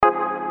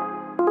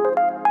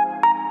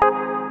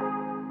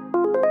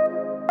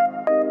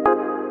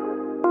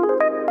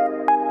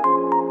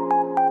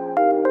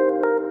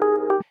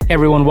Hey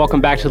everyone,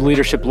 welcome back to the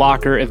Leadership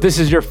Locker. If this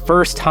is your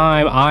first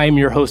time, I'm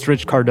your host,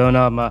 Rich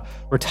Cardona. I'm a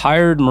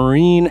retired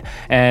Marine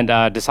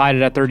and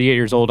decided at 38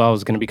 years old I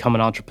was going to become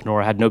an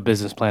entrepreneur. I had no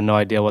business plan, no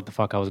idea what the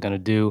fuck I was going to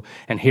do.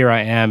 And here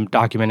I am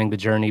documenting the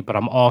journey, but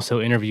I'm also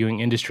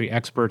interviewing industry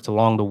experts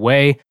along the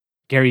way.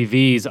 Gary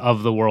V's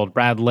of the world,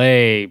 Brad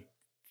Lay,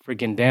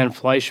 freaking Dan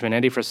Fleischman,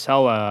 Andy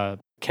Frisella,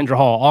 Kendra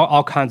Hall,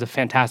 all kinds of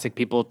fantastic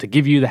people to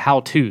give you the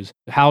how-tos,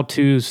 how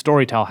to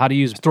storytell, how to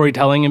use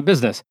storytelling in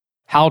business,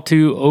 how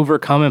to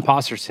overcome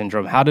imposter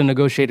syndrome, how to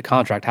negotiate a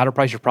contract, how to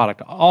price your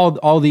product,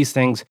 all these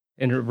things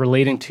in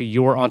relating to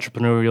your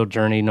entrepreneurial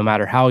journey, no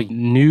matter how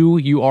new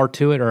you are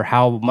to it or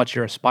how much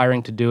you're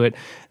aspiring to do it.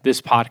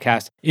 This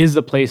podcast is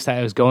the place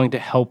that is going to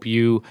help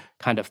you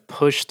kind of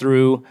push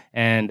through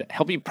and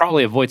help you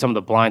probably avoid some of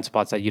the blind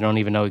spots that you don't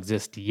even know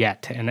exist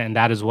yet. And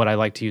that is what I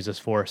like to use this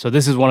for. So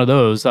this is one of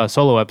those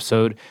solo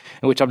episode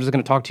in which I'm just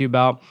going to talk to you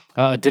about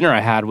a dinner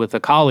I had with a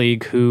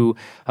colleague who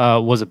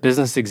was a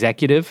business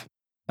executive,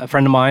 a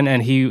friend of mine,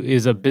 and he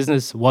was a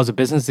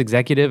business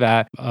executive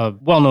at a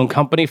well-known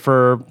company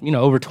for,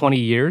 over 20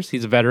 years.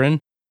 He's a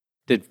veteran,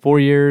 did 4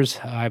 years,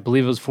 I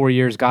believe it was 4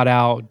 years, got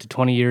out, did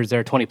 20 years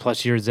there, 20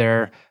 plus years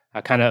there,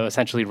 kind of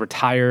essentially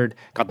retired,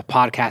 got the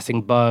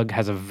podcasting bug,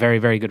 has a very,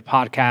 very good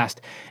podcast,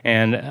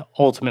 and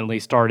ultimately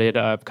started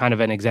kind of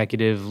an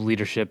executive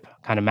leadership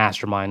kind of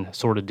mastermind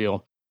sort of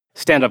deal.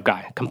 Stand-up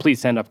guy, complete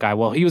stand-up guy.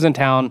 Well, he was in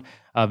town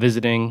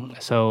visiting,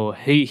 so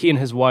he and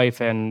his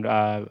wife and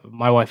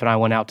my wife and I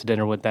went out to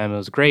dinner with them. It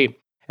was great,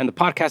 and the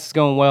podcast is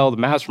going well, the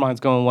mastermind's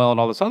going well, and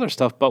all this other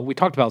stuff, but we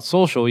talked about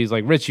social. He's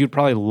like, Rich, you'd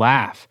probably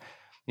laugh.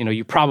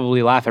 You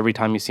probably laugh every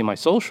time you see my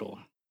social.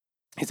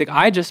 He's like,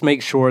 I just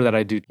make sure that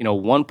I do,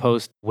 one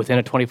post within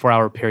a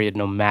 24-hour period,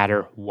 no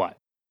matter what.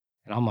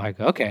 And I'm like,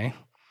 okay.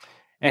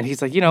 And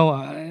he's like,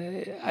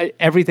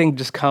 everything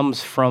just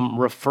comes from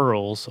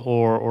referrals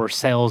or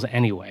sales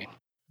anyway.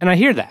 And I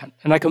hear that,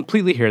 and I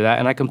completely hear that,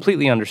 and I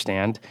completely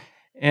understand.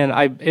 And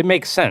it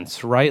makes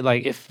sense, right?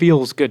 Like, it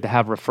feels good to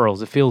have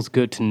referrals. It feels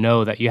good to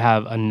know that you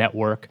have a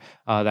network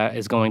that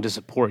is going to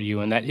support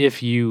you, and that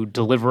if you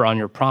deliver on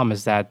your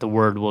promise, that the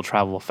word will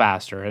travel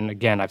faster. And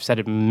again, I've said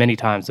it many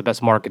times, the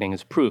best marketing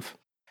is proof.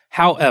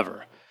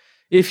 However,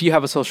 if you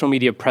have a social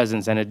media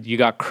presence and you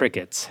got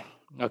crickets,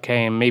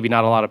 okay, and maybe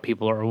not a lot of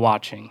people are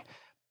watching,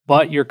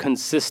 but you're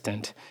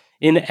consistent,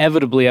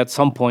 inevitably at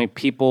some point,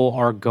 people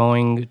are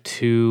going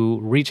to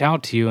reach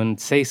out to you and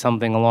say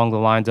something along the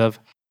lines of,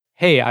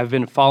 hey, I've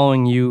been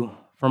following you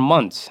for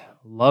months,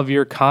 love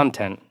your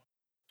content,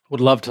 would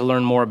love to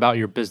learn more about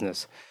your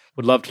business,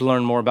 would love to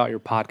learn more about your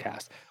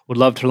podcast, would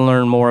love to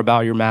learn more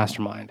about your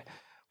mastermind,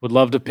 would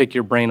love to pick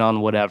your brain on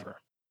whatever.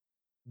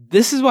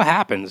 This is what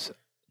happens.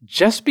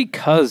 Just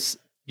because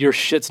your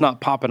shit's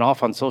not popping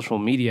off on social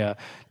media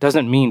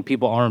doesn't mean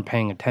people aren't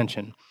paying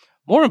attention.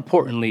 More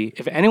importantly,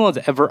 if anyone's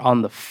ever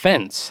on the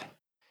fence,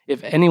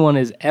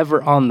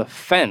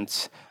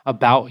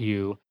 about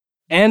you,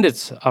 and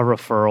it's a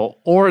referral,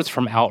 or it's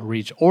from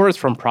outreach, or it's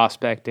from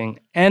prospecting,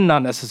 and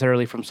not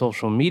necessarily from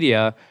social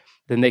media,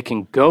 then they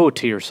can go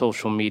to your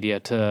social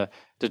media to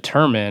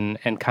determine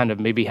and kind of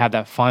maybe have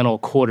that final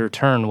quarter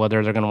turn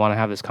whether they're going to want to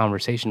have this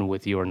conversation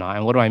with you or not.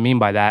 And what do I mean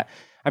by that?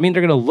 I mean,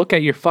 they're going to look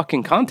at your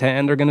fucking content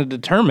and they're going to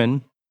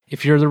determine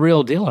if you're the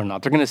real deal or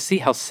not. They're going to see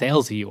how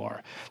salesy you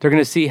are. They're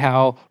going to see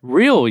how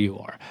real you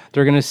are.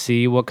 They're going to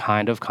see what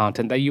kind of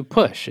content that you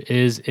push.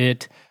 Is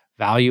it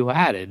value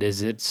added?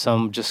 Is it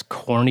some just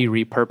corny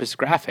repurposed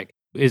graphic?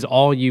 Is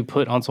all you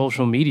put on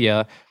social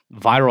media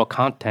viral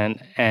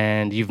content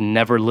and you've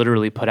never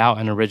literally put out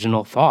an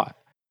original thought?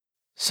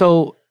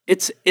 So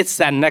it's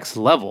that next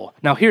level.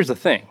 Now, here's the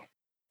thing.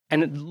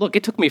 And look,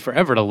 it took me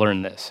forever to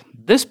learn this.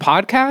 This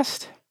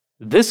podcast,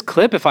 this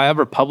clip, if I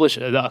ever publish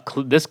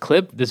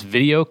this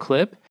video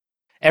clip,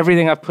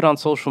 everything I've put on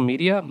social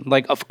media,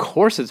 like, of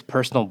course it's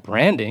personal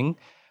branding.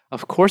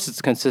 Of course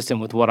it's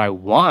consistent with what I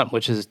want,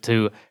 which is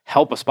to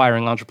help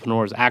aspiring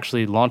entrepreneurs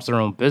actually launch their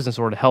own business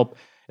or to help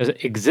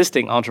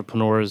existing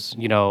entrepreneurs,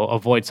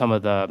 avoid some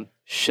of the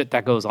shit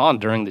that goes on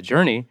during the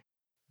journey.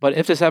 But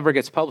if this ever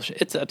gets published,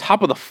 it's a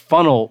top of the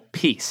funnel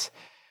piece,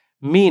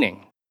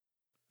 meaning,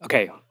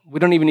 okay, we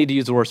don't even need to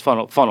use the word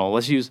funnel.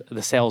 Let's use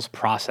the sales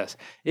process.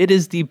 It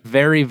is the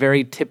very,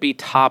 very tippy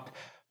top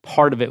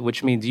part of it,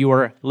 which means you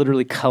are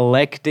literally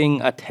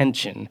collecting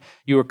attention.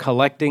 You are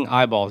collecting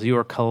eyeballs. You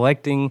are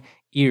collecting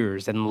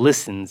ears and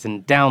listens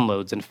and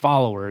downloads and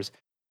followers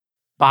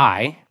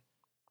by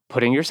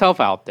putting yourself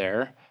out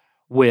there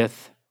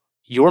with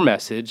your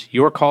message,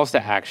 your calls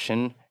to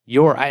action,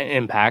 your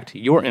impact,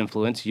 your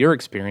influence, your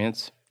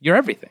experience, your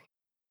everything.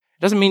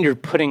 It doesn't mean you're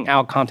putting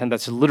out content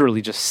that's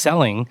literally just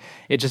selling.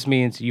 It just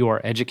means you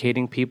are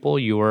educating people.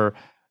 You are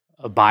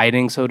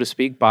abiding, so to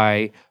speak,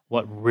 by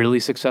what really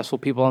successful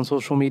people on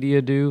social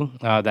media do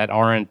that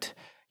aren't,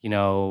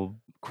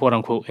 quote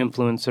unquote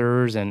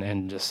influencers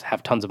and just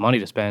have tons of money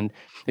to spend.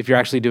 If you're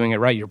actually doing it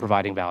right, you're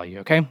providing value,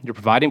 okay? You're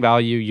providing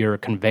value. You're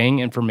conveying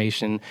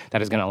information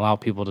that is going to allow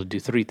people to do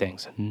three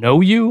things: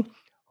 know you,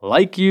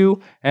 like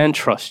you, and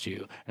trust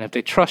you. And if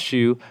they trust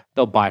you,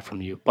 they'll buy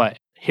from you. But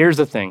here's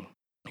the thing.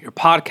 Your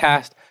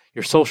podcast,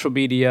 your social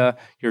media,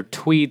 your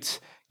tweets,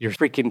 your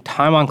freaking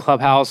time on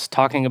Clubhouse,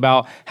 talking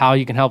about how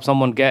you can help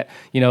someone get,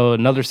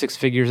 another 6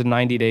 figures in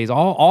 90 days,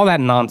 all that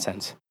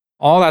nonsense,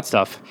 all that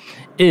stuff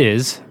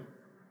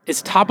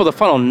it's top of the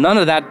funnel. None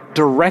of that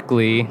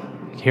directly,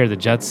 hear the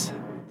jets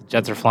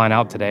are flying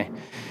out today.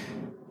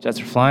 Jets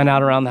are flying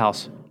out around the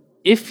house.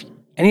 If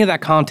any of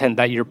that content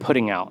that you're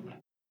putting out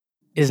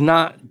is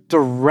not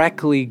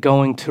directly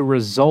going to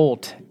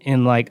result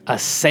in like a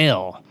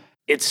sale,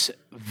 it's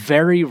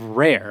very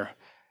rare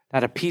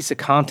that a piece of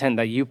content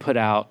that you put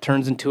out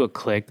turns into a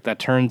click that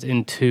turns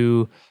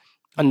into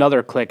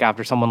another click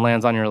after someone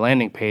lands on your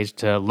landing page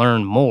to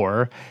learn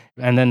more,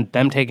 and then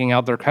them taking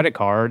out their credit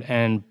card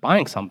and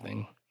buying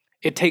something.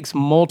 It takes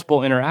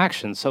multiple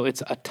interactions, so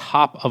it's a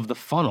top of the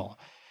funnel,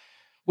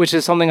 which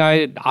is something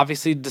I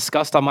obviously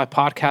discussed on my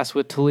podcast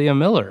with Talia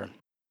Miller.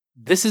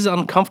 This is an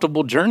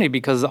uncomfortable journey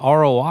because the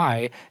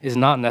ROI is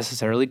not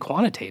necessarily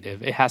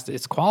quantitative.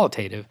 It's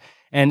qualitative.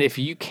 And if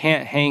you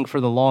can't hang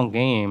for the long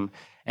game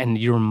and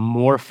you're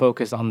more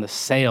focused on the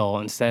sale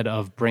instead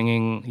of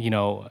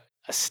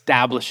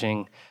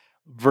establishing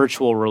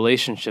virtual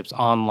relationships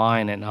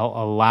online and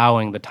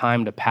allowing the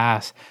time to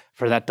pass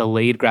for that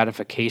delayed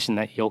gratification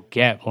that you'll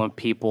get when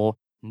people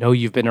know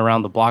you've been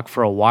around the block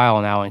for a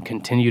while now and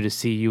continue to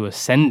see you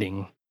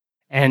ascending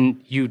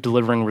and you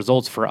delivering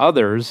results for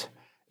others,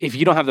 if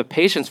you don't have the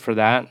patience for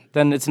that,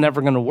 then it's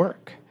never going to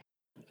work.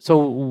 So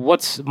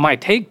what's my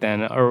take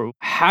then? Or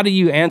how do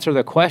you answer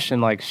the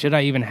question, like, should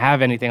I even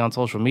have anything on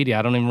social media?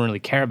 I don't even really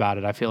care about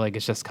it. I feel like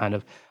it's just kind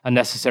of a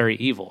necessary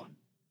evil.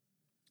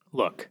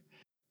 Look,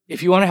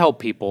 if you want to help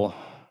people,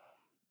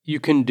 you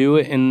can do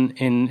it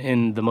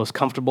in the most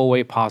comfortable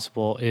way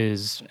possible,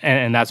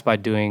 and that's by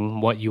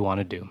doing what you want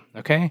to do,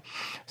 okay?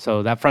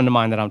 So that friend of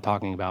mine that I'm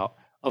talking about,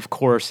 of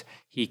course,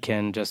 he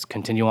can just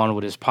continue on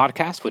with his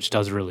podcast, which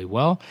does really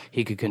well.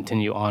 He could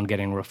continue on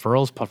getting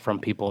referrals from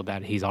people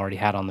that he's already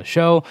had on the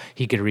show.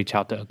 He could reach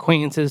out to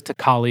acquaintances, to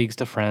colleagues,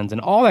 to friends,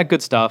 and all that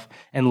good stuff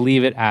and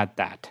leave it at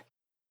that.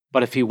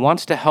 But if he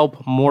wants to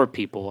help more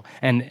people,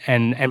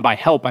 and by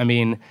help, I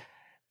mean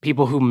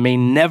people who may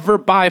never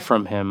buy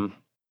from him,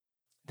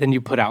 then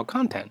you put out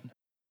content.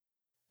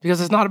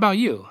 Because it's not about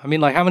you. I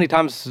mean, like, how many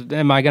times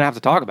am I going to have to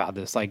talk about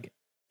this? Like,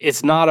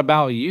 it's not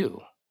about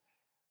you.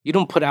 You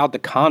don't put out the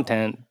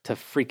content to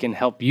freaking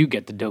help you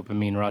get the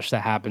dopamine rush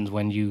that happens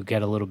when you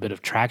get a little bit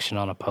of traction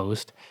on a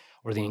post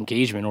or the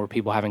engagement or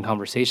people having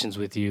conversations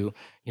with you,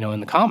 in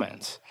the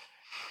comments.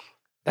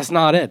 That's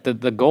not it.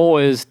 The goal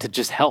is to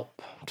just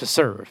help, to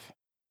serve.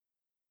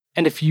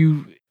 And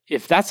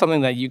if that's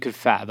something that you could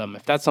fathom,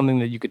 if that's something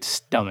that you could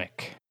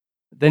stomach,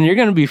 then you're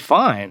going to be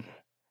fine.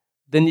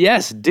 Then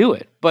yes, do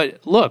it.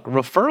 But look,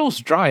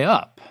 referrals dry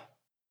up.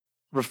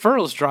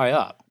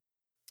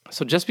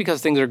 So just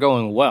because things are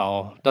going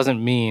well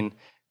doesn't mean,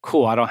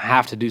 cool, I don't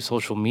have to do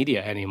social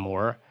media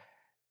anymore.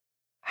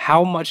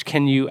 How much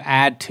can you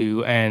add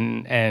to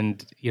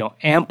and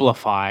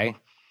amplify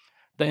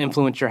the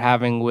influence you're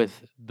having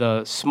with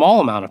the small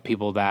amount of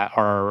people that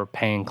are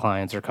paying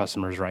clients or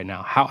customers right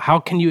now? How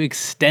can you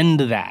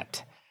extend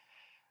that?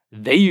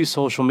 They use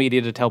social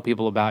media to tell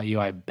people about you,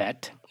 I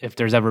bet. If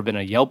there's ever been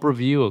a Yelp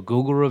review, a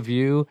Google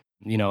review,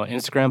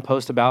 Instagram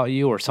post about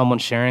you, or someone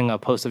sharing a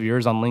post of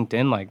yours on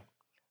LinkedIn, like,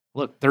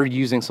 look, they're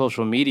using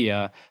social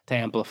media to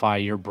amplify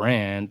your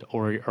brand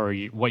or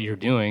what you're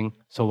doing.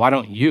 So why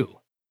don't you?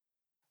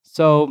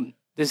 So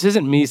this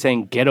isn't me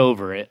saying get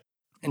over it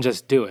and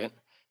just do it.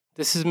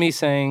 This is me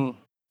saying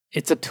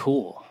it's a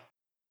tool,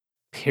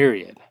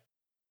 period.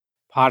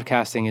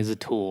 Podcasting is a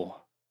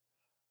tool,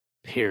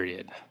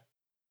 period.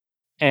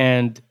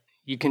 And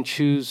you can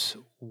choose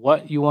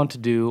what you want to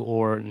do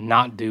or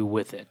not do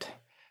with it.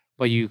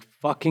 But you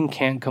fucking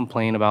can't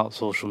complain about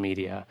social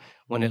media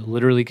when it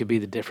literally could be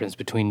the difference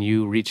between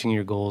you reaching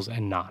your goals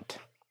and not.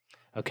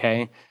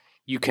 Okay?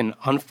 You can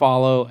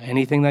unfollow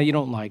anything that you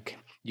don't like.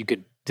 You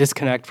could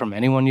disconnect from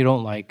anyone you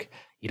don't like.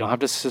 You don't have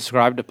to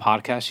subscribe to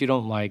podcasts you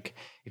don't like.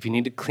 If you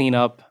need to clean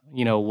up,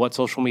 what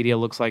social media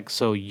looks like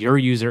so your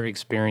user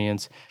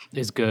experience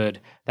is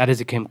good, that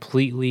is a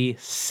completely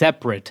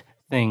separate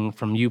thing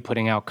from you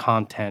putting out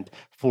content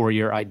for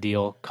your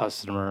ideal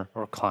customer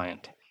or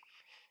client.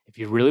 If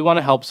you really want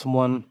to help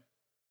someone,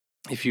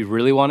 if you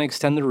really want to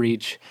extend the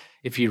reach,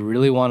 if you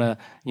really want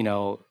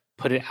to,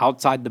 put it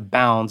outside the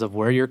bounds of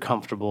where you're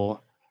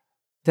comfortable,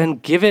 then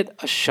give it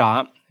a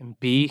shot and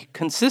be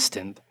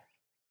consistent.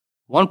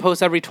 One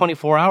post every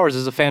 24 hours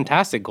is a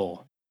fantastic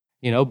goal,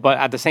 but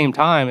at the same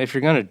time, if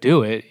you're going to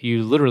do it,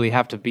 you literally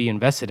have to be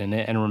invested in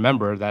it and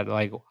remember that,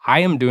 like, I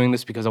am doing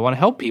this because I want to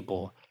help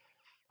people.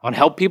 I want to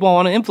help people. I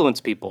want to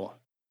influence people.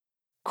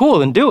 Cool,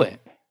 then do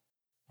it.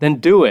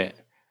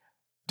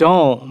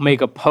 Don't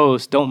make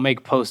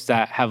posts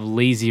that have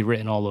lazy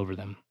written all over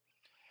them.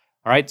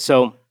 All right,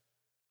 so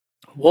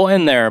we'll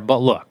end there, but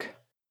look,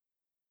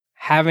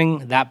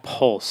 having that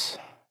pulse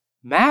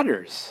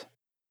matters.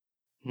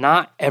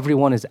 Not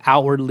everyone is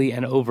outwardly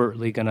and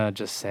overtly going to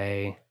just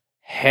say,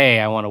 hey,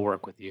 I want to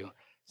work with you.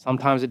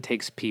 Sometimes it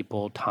takes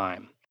people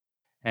time.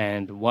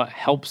 And what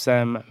helps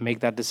them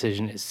make that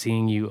decision is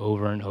seeing you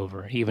over and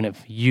over, even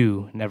if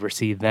you never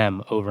see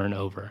them over and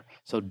over.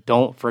 So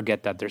don't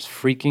forget that there's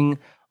freaking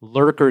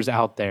lurkers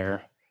out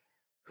there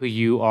who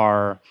you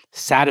are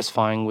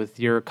satisfying with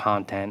your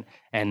content,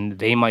 and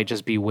they might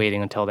just be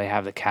waiting until they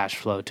have the cash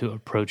flow to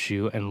approach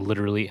you and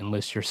literally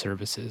enlist your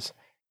services.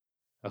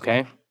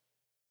 Okay?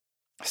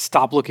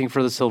 Stop looking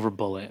for the silver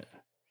bullet.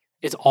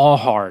 It's all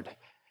hard.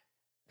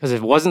 Because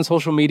if it wasn't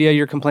social media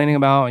you're complaining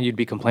about, you'd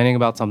be complaining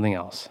about something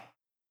else.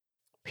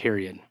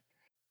 Period.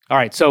 All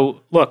right,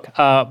 so look,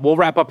 we'll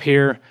wrap up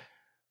here.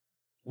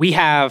 We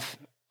have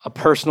a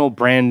personal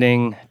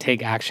branding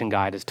take action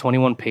guide. It's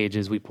 21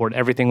 pages. We poured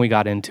everything we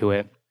got into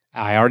it.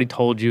 I already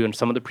told you in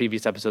some of the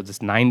previous episodes, it's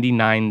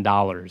 $99.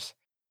 $99,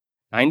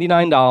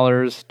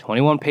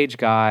 21-page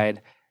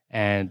guide,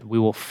 and we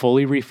will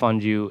fully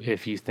refund you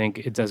if you think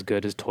it's as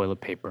good as toilet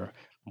paper,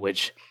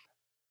 which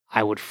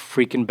I would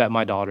freaking bet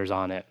my daughters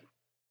on it,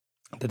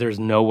 that there's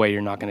no way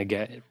you're not going to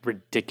get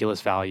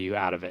ridiculous value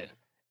out of it.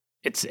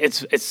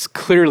 It's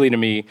clearly, to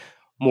me,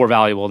 more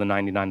valuable than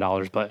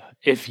 $99. But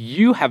if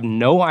you have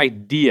no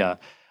idea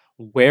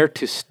where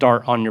to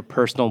start on your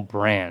personal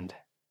brand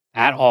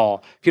at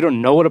all, if you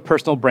don't know what a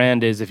personal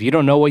brand is, if you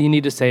don't know what you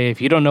need to say, if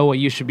you don't know what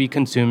you should be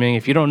consuming,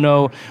 if you don't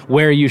know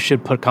where you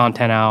should put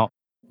content out,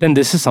 then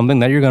this is something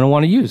that you're going to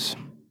want to use.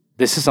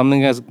 This is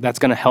something that's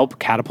going to help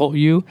catapult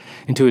you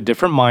into a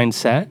different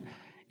mindset,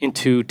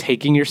 into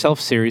taking yourself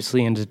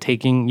seriously, into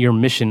taking your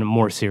mission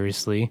more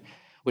seriously,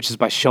 which is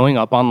by showing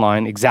up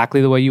online exactly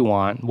the way you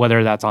want,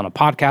 whether that's on a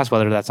podcast,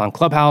 whether that's on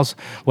Clubhouse,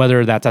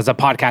 whether that's as a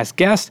podcast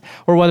guest,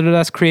 or whether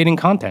that's creating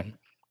content.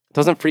 It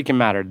doesn't freaking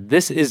matter.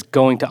 This is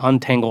going to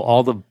untangle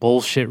all the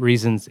bullshit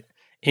reasons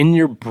in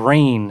your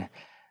brain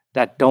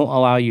that don't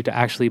allow you to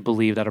actually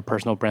believe that a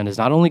personal brand is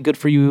not only good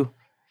for you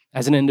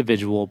as an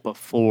individual, but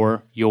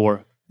for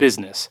your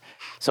business.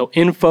 So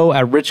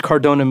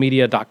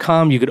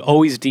info@richcardonamedia.com. You could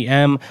always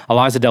DM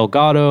Eliza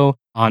Delgado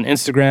on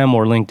Instagram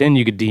or LinkedIn.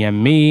 You could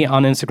DM me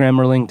on Instagram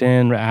or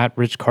LinkedIn at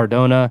Rich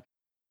Cardona.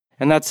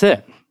 And that's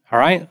it. All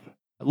right.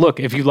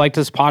 Look, if you like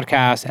this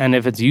podcast and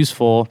if it's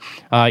useful,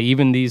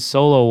 even these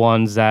solo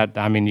ones that,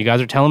 you guys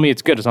are telling me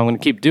it's good, so I'm going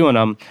to keep doing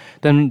them,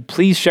 then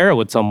please share it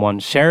with someone.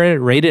 Share it,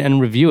 rate it, and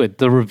review it.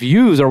 The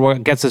reviews are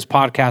what gets this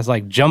podcast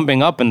like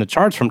jumping up in the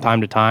charts from time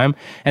to time,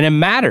 and it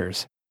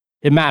matters.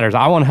 It matters.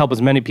 I want to help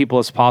as many people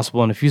as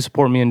possible, and if you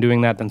support me in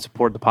doing that, then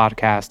support the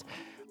podcast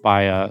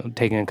by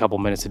taking a couple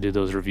minutes to do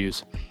those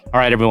reviews. All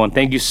right, everyone.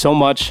 Thank you so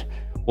much.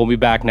 We'll be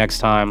back next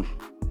time.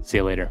 See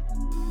you later.